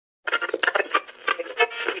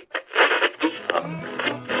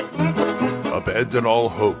Abandon all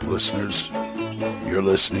hope, listeners. You're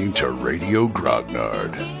listening to Radio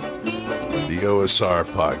Grognard, the OSR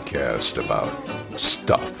podcast about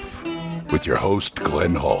stuff, with your host,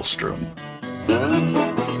 Glenn Hallstrom.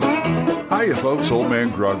 Hiya, folks. Old Man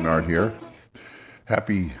Grognard here.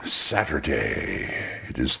 Happy Saturday.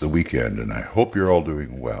 It is the weekend, and I hope you're all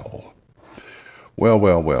doing well. Well.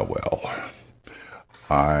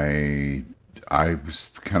 I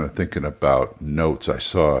was kind of thinking about notes. I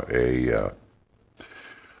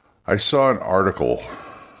saw an article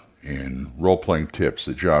in Role Playing Tips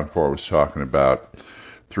that John Ford was talking about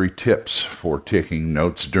 3 tips for taking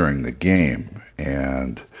notes during the game,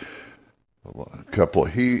 and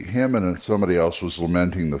him and somebody else was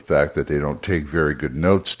lamenting the fact that they don't take very good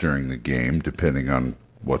notes during the game, depending on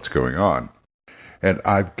what's going on. And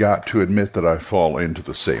I've got to admit that I fall into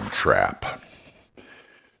the same trap.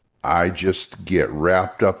 I just get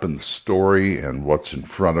wrapped up in the story and what's in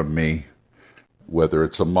front of me, whether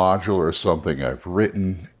it's a module or something I've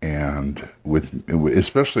written, and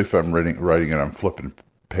especially if I'm writing and I'm flipping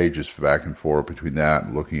pages back and forth between that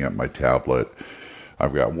and looking at my tablet.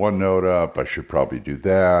 I've got OneNote up. I should probably do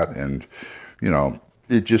that. And,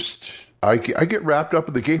 I get wrapped up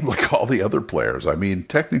in the game like all the other players. I mean,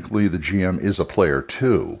 technically the GM is a player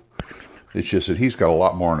too. It's just that he's got a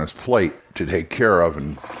lot more on his plate to take care of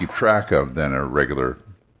and keep track of than a regular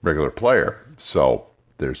player. So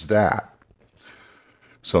there's that.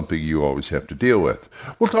 Something you always have to deal with.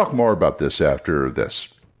 We'll talk more about this after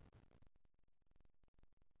this.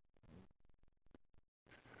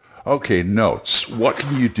 Okay, notes. What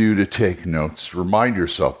can you do to take notes? Remind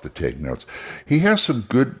yourself to take notes. He has some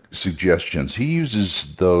good suggestions. He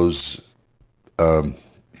uses those,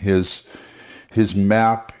 his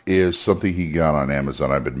map is something he got on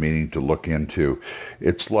Amazon I've been meaning to look into.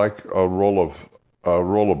 It's like a roll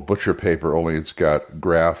of butcher paper, only it's got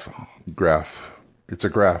it's a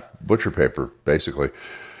graph butcher paper, basically.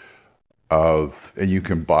 And you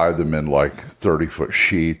can buy them in like 30-foot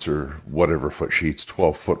sheets or whatever foot sheets,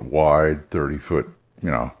 12-foot wide, 30-foot,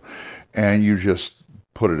 and you just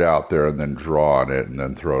put it out there and then draw on it and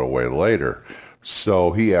then throw it away later.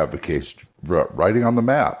 So he advocates writing on the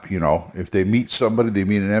map. If they meet somebody, they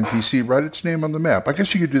meet an NPC, write its name on the map. I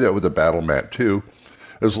guess you could do that with a battle mat too,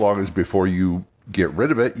 as long as before you get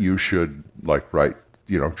rid of it, you should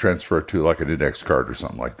transfer it to like an index card or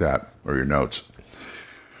something like that, or your notes.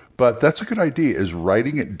 But that's a good idea, is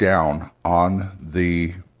writing it down on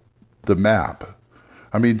the map.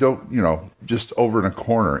 I mean, just over in a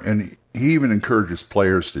corner. And he even encourages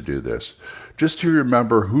players to do this. Just to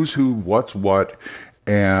remember who's who, what's what,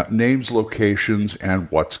 and names, locations,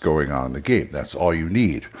 and what's going on in the game. That's all you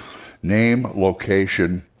need. Name,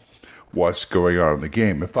 location, what's going on in the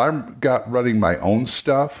game. If I'm running my own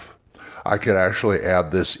stuff, I could actually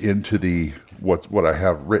add this into what I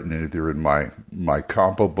have written either in my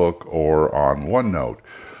compo book or on OneNote.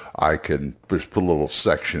 I can just put a little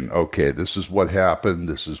section. Okay, this is what happened.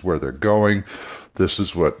 This is where they're going. This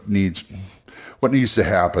is what needs to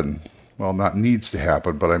happen. Well, not needs to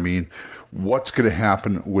happen, but I mean, what's going to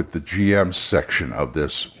happen with the GM section of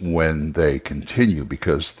this when they continue,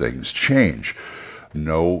 because things change.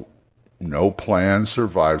 No plan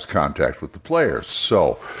survives contact with the players.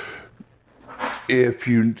 So if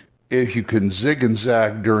you can zig and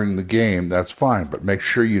zag during the game, that's fine, but make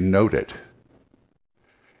sure you note it.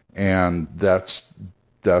 And that's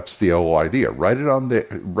the whole idea. Write it on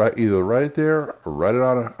either write it there or write it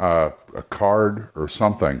on a card or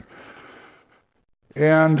something.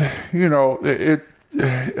 And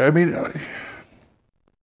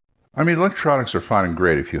electronics are fine and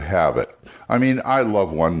great if you have it. I mean, I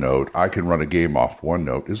love OneNote. I can run a game off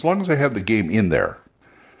OneNote as long as I have the game in there.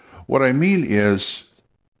 What I mean is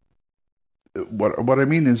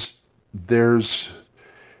there's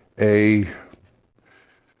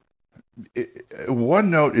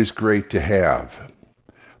OneNote is great to have,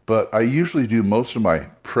 but I usually do most of my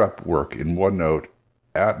prep work in OneNote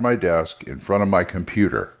at my desk in front of my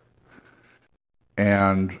computer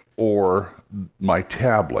or my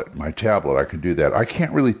tablet. I can do that. I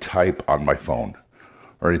can't really type on my phone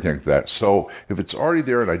or anything like that. So if it's already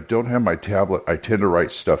there and I don't have my tablet, I tend to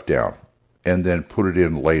write stuff down and then put it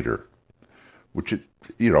in later. Which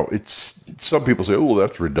it's some people say, oh,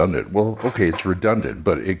 that's redundant. Well, okay, it's redundant,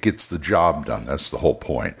 but it gets the job done. That's the whole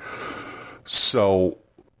point. So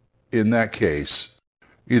in that case,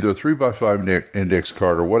 either a 3x5 index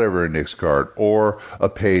card or whatever index card, or a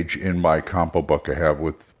page in my compo book I have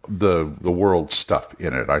with the world stuff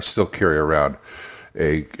in it. I still carry around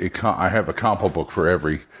I have a compo book for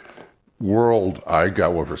every world. I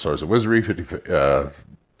got one for Stars of Wizardry,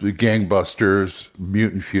 the Gangbusters,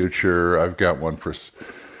 Mutant Future. I've got one for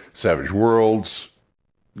Savage Worlds,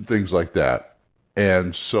 things like that.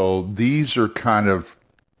 And so these are kind of,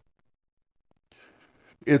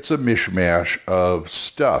 it's a mishmash of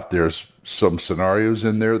stuff. There's some scenarios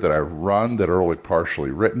in there that I run that are only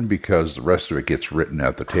partially written because the rest of it gets written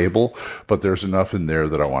at the table. But there's enough in there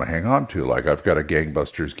that I want to hang on to. Like I've got a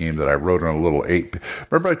Gangbusters game that I wrote on a little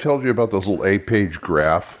remember I told you about those little 8-page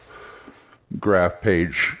graph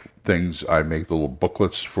page things. I make the little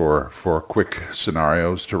booklets for quick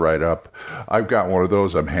scenarios to write up. I've got one of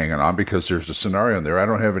those I'm hanging on because there's a scenario in there I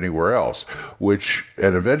don't have anywhere else,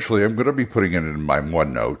 and eventually I'm going to be putting it in my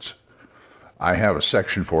OneNotes. I have a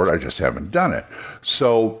section for it. I just haven't done it.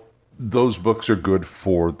 So those books are good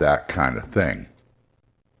for that kind of thing.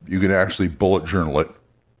 You can actually bullet journal it.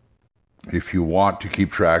 If you want to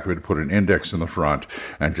keep track of it, put an index in the front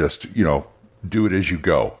and just, do it as you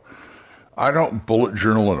go. I don't bullet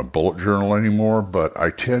journal in a bullet journal anymore, but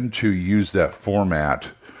I tend to use that format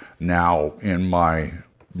now in my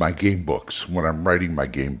game books when I'm writing my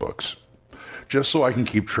game books, just so I can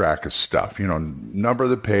keep track of stuff. Number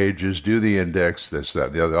the pages, do the index, this,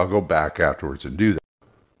 that, the other. I'll go back afterwards and do that.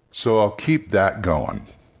 So I'll keep that going.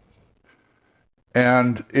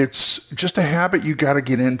 And it's just a habit you got to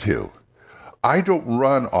get into. I don't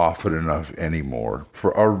run often enough anymore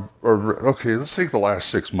okay, let's take the last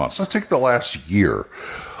 6 months. Let's take the last year.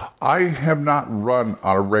 I have not run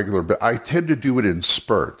on a regular, but I tend to do it in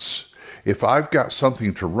spurts. If I've got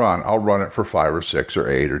something to run, I'll run it for 5 or 6 or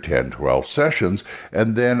 8 or 10, 12 sessions,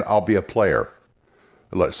 and then I'll be a player.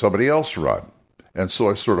 Let somebody else run. And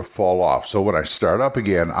so I sort of fall off. So when I start up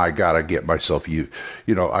again, I got to get myself,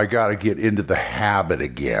 I got to get into the habit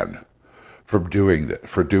again for doing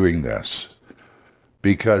this.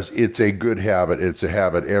 Because it's a good habit. It's a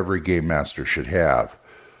habit every game master should have.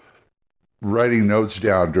 Writing notes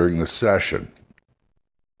down during the session.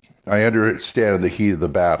 I understand in the heat of the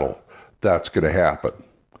battle. That's going to happen.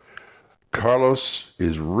 Carlos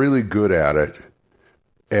is really good at it,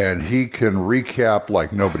 and he can recap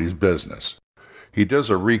like nobody's business. He does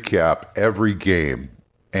a recap every game,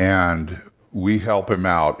 and we help him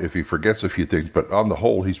out if he forgets a few things, but on the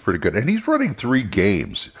whole, he's pretty good. And he's running 3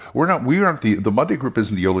 games. We aren't the Monday group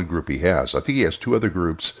isn't the only group he has. I think he has 2 other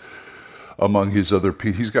groups among his other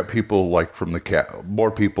people. He's got people like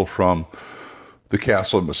more people from the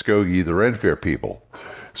Castle of Muskogee, the Ren Fair people.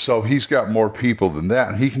 So he's got more people than that,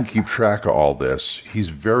 and he can keep track of all this. He's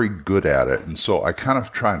very good at it, and so I kind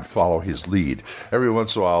of try and follow his lead. Every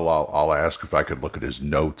once in a while, I'll ask if I could look at his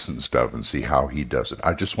notes and stuff and see how he does it.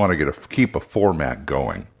 I just want to keep a format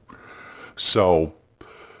going. So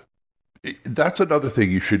that's another thing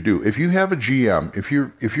you should do. If you have a GM, if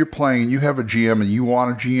you're playing, you have a GM and you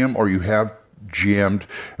want a GM, or you have GM'd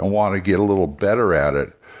and want to get a little better at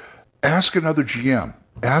it, ask another GM.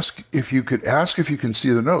 Ask if you can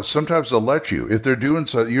see the notes. Sometimes they'll let you. If they're doing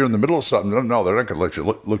so, you're in the middle of something. No, they're not going to let you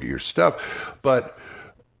look at your stuff. But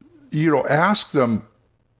ask them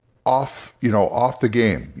off the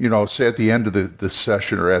game. Say at the end of the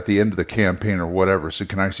session or at the end of the campaign or whatever. So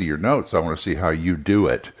can I see your notes? I want to see how you do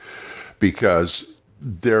it, because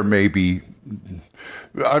there may be.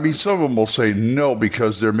 Some of them will say no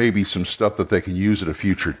because there may be some stuff that they can use at a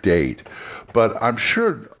future date. But I'm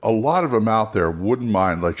sure a lot of them out there wouldn't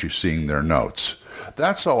mind let you seeing their notes.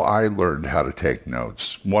 That's how I learned how to take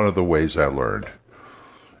notes. One of the ways I learned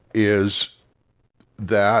is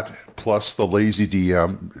that, plus the Lazy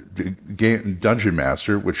DM Dungeon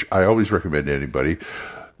Master, which I always recommend to anybody.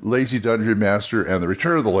 Lazy Dungeon Master and The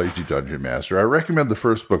Return of the Lazy Dungeon Master. I recommend the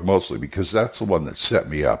first book mostly because that's the one that set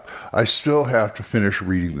me up. I still have to finish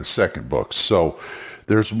reading the second book, so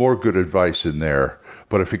there's more good advice in there.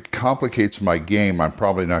 But if it complicates my game, I'm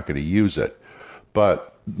probably not going to use it.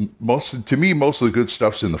 But most of the good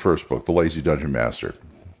stuff's in the first book, The Lazy Dungeon Master.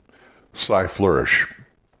 Sly Flourish.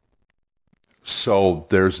 So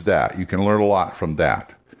there's that. You can learn a lot from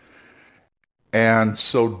that. And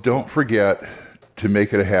so don't forget to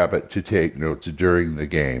make it a habit to take notes during the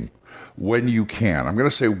game when you can. I'm going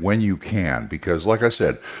to say when you can, because like I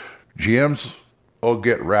said, GMs will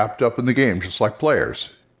get wrapped up in the game just like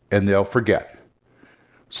players, and they'll forget.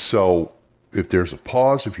 So if there's a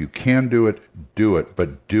pause, if you can do it,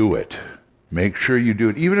 but do it. Make sure you do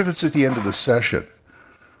it, even if it's at the end of the session.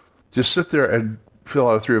 Just sit there and fill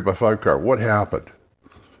out a 3-by-5 card. What happened?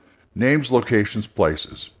 Names, locations,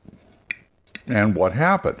 places. And what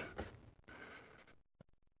happened?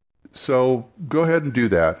 So go ahead and do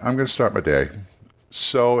that. I'm going to start my day.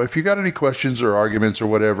 So if you got any questions or arguments or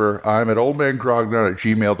whatever, I'm at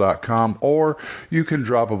oldmangrognon@gmail.com, or you can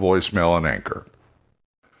drop a voicemail on Anchor.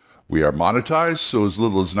 We are monetized, so as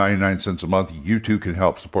little as 99 cents a month, you too can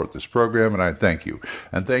help support this program, and I thank you.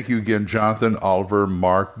 And thank you again, Jonathan, Oliver,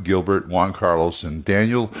 Mark, Gilbert, Juan Carlos, and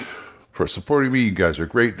Daniel, for supporting me. You guys are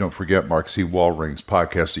great. Don't forget Mark C. Walring's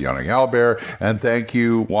podcast, The Yawning Owlbear. And thank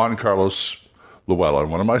you, Juan Carlos Llewellyn,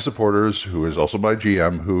 one of my supporters, who is also my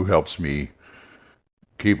GM, who helps me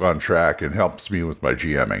keep on track and helps me with my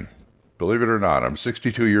GMing. Believe it or not, I'm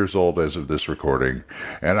 62 years old as of this recording,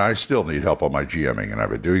 and I still need help on my GMing, and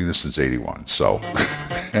I've been doing this since 81. So,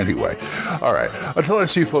 anyway, all right. Until I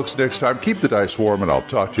see you folks next time, keep the dice warm, and I'll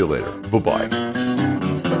talk to you later. Bye-bye.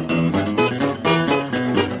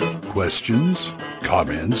 Questions?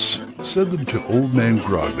 Comments? Send them to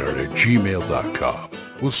oldmangrognard@gmail.com.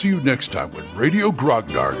 We'll see you next time when Radio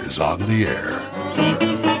Grognard is on the air.